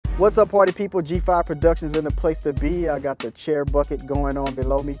What's up, party people? G5 Productions in the place to be. I got the chair bucket going on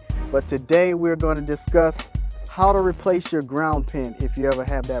below me. But today we're going to discuss how to replace your ground pin if you ever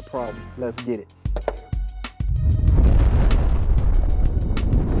have that problem. Let's get it.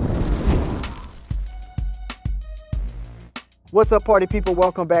 What's up, party people?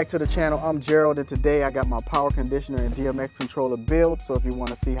 Welcome back to the channel. I'm Gerald, and today I got my power conditioner and DMX controller build. So if you want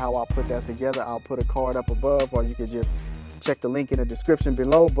to see how I put that together, I'll put a card up above, or you can just check the link in the description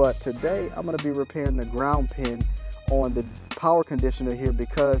below. But today I'm going to be repairing the ground pin on the power conditioner here,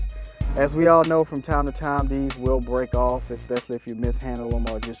 because as we all know, from time to time these will break off, especially if you mishandle them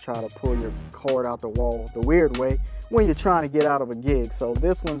or just try to pull your cord out the wall the weird way when you're trying to get out of a gig. So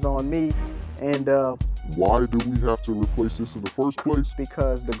this one's on me. And why do we have to replace this in the first place?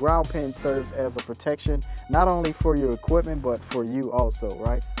 Because the ground pin serves as a protection, not only for your equipment, but for you also,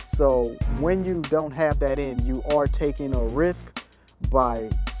 right? So when you don't have that in, you are taking a risk by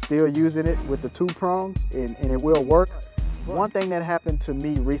still using it with the two prongs, and it will work. One thing that happened to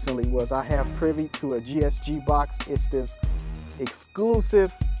me recently was I have privy to a GSG box. It's this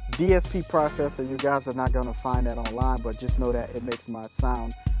exclusive DSP processor. You guys are not gonna find that online, but just know that it makes my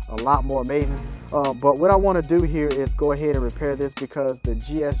sound a lot more amazing. But what I want to do here is go ahead and repair this, because the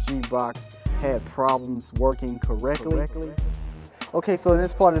GSG box had problems working correctly. Okay, so in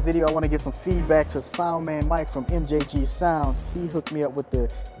this part of the video, I want to give some feedback to Soundman Mike from MJG Sounds. He hooked me up with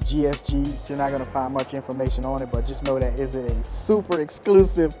the GSG. You're not going to find much information on it, but just know that is a super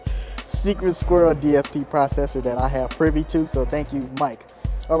exclusive secret squirrel DSP processor that I have privy to. So thank you, Mike.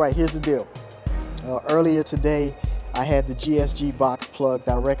 All right, here's the deal. Earlier today, I had the GSG box plugged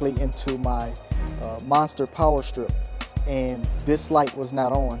directly into my Monster power strip, and this light was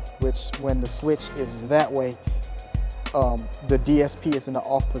not on, which when the switch is that way, the DSP is in the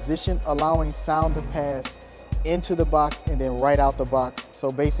off position, allowing sound to pass into the box and then right out the box. So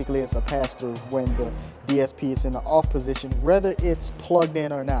basically it's a pass through when the DSP is in the off position, whether it's plugged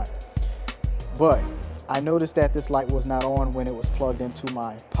in or not. But I noticed that this light was not on when it was plugged into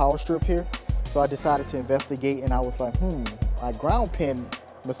my power strip here. So I decided to investigate, and I was like, my ground pin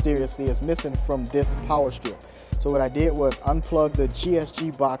mysteriously is missing from this power strip. So what I did was unplug the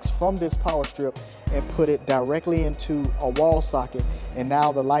GSG box from this power strip and put it directly into a wall socket, and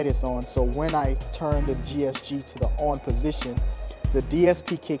now the light is on. So when I turn the GSG to the on position, the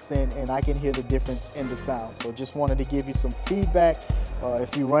DSP kicks in and I can hear the difference in the sound. So just wanted to give you some feedback.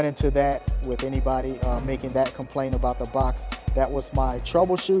 If you run into that with anybody making that complaint about the box, that was my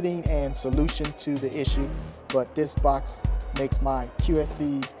troubleshooting and solution to the issue. But this box makes my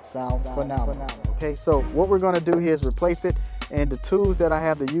QSCs sound phenomenal. Okay, so what we're gonna do here is replace it. And the tools that I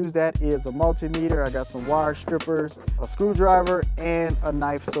have to use that is a multimeter. I got some wire strippers, a screwdriver, and a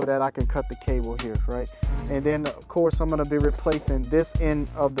knife so that I can cut the cable here, right? And then of course I'm gonna be replacing this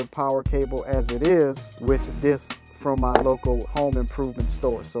end of the power cable as it is with this from my local home improvement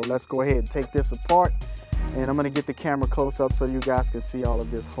store. So let's go ahead and take this apart, and I'm gonna get the camera close up so you guys can see all of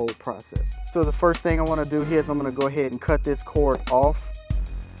this whole process. So the first thing I wanna do here is I'm gonna go ahead and cut this cord off.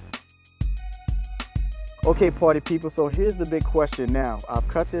 Okay, party people, so here's the big question now. I've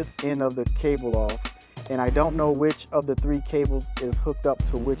cut this end of the cable off, and I don't know which of the three cables is hooked up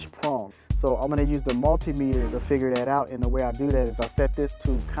to which prong. So I'm gonna use the multimeter to figure that out, and the way I do that is I set this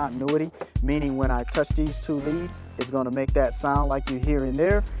to continuity, meaning when I touch these two leads, it's gonna make that sound like you hear in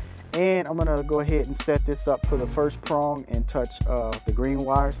there. And I'm gonna go ahead and set this up for the first prong and touch the green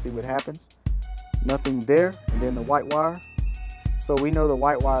wire, see what happens. Nothing there, and then the white wire. So we know the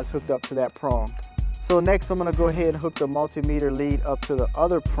white wire is hooked up to that prong. So next I'm gonna go ahead and hook the multimeter lead up to the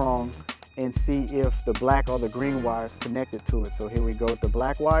other prong and see if the black or the green wire is connected to it. So here we go with the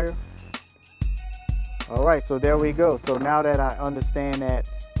black wire. All right, so there we go. So now that I understand that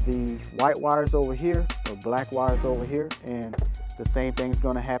the white wire is over here, the black wire is over here, and the same thing's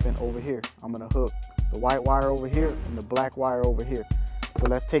gonna happen over here. I'm gonna hook the white wire over here and the black wire over here. So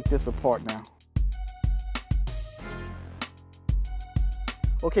let's take this apart now.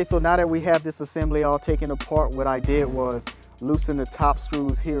 Okay, so now that we have this assembly all taken apart, what I did was loosen the top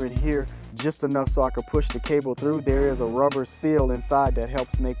screws here and here just enough so I could push the cable through. There is a rubber seal inside that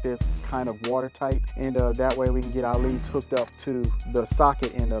helps make this kind of watertight, and that way we can get our leads hooked up to the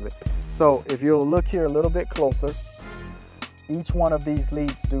socket end of it. So if you'll look here a little bit closer, each one of these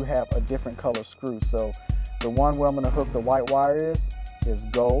leads do have a different color screw. So the one where I'm gonna hook the white wire is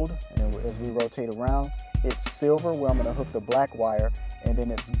gold, and as we rotate around, it's silver where I'm gonna hook the black wire, and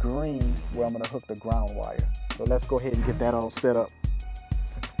then it's green where I'm gonna hook the ground wire. So let's go ahead and get that all set up.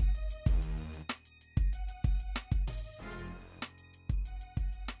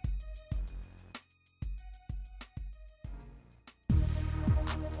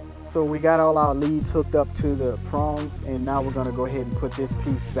 So we got all our leads hooked up to the prongs, and now we're gonna go ahead and put this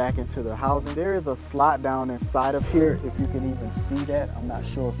piece back into the housing. There is a slot down inside of here, if you can even see that. I'm not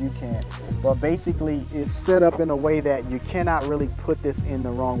sure if you can, but basically it's set up in a way that you cannot really put this in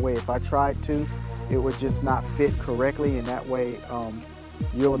the wrong way. If I tried to, it would just not fit correctly, and that way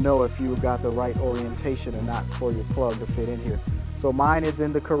you'll know if you got the right orientation or not for your plug to fit in here. So mine is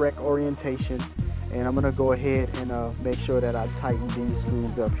in the correct orientation, and I'm gonna go ahead and make sure that I tighten these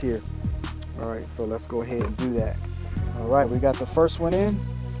screws up here. All right, so let's go ahead and do that. All right, we got the first one in,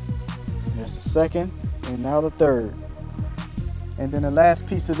 there's the second, and now the third. And then the last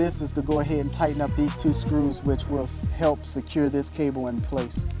piece of this is to go ahead and tighten up these two screws, which will help secure this cable in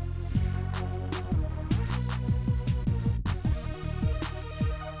place.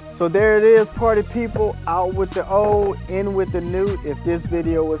 So there it is, party people, out with the old, in with the new. If this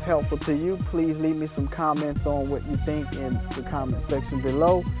video was helpful to you, please leave me some comments on what you think in the comment section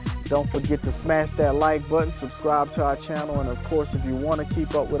below. Don't forget to smash that like button, subscribe to our channel, and of course, if you want to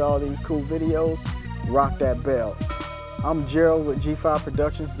keep up with all these cool videos, rock that bell. I'm Gerald with G5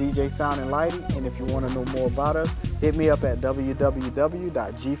 Productions, DJ Sound and Lighting, and if you want to know more about us, hit me up at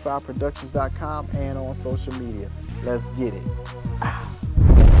www.g5productions.com and on social media. Let's get it.